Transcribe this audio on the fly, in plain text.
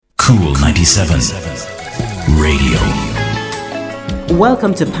Cool 97 Radio.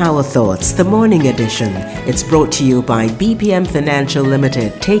 Welcome to Power Thoughts, the morning edition. It's brought to you by BPM Financial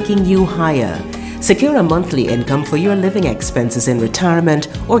Limited, taking you higher. Secure a monthly income for your living expenses in retirement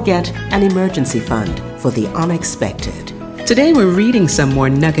or get an emergency fund for the unexpected. Today we're reading some more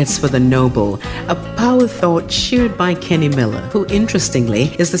nuggets for the noble, a power thought shared by Kenny Miller, who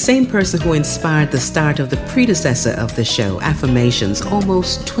interestingly is the same person who inspired the start of the predecessor of the show, Affirmations,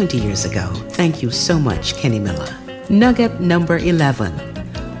 almost 20 years ago. Thank you so much, Kenny Miller. Nugget number 11.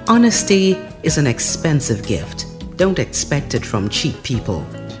 Honesty is an expensive gift. Don't expect it from cheap people.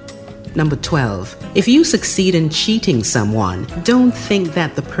 Number 12. If you succeed in cheating someone, don't think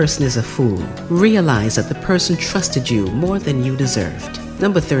that the person is a fool. Realize that the person trusted you more than you deserved.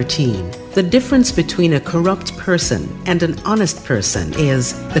 Number 13. The difference between a corrupt person and an honest person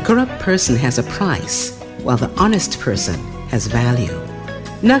is the corrupt person has a price, while the honest person has value.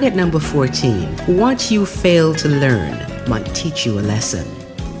 Nugget number 14. What you fail to learn might teach you a lesson.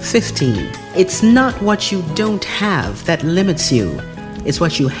 15. It's not what you don't have that limits you. It's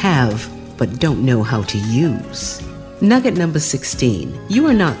what you have but don't know how to use. Nugget number 16. You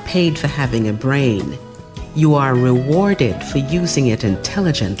are not paid for having a brain. You are rewarded for using it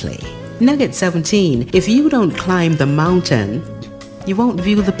intelligently. Nugget 17. If you don't climb the mountain, you won't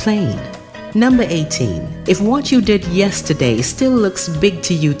view the plain. Number 18. If what you did yesterday still looks big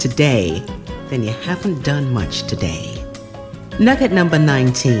to you today, then you haven't done much today. Nugget number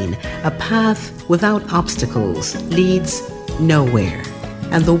 19. A path without obstacles leads nowhere.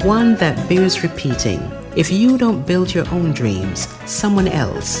 And the one that bears repeating. If you don't build your own dreams, someone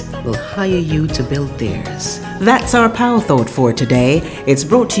else will hire you to build theirs. That's our Power Thought for today. It's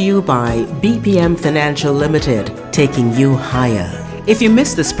brought to you by BPM Financial Limited, taking you higher. If you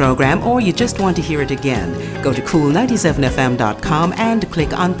missed this program or you just want to hear it again, go to cool97fm.com and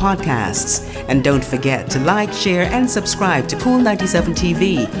click on podcasts. And don't forget to like, share, and subscribe to Cool 97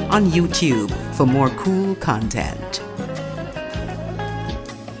 TV on YouTube for more cool content.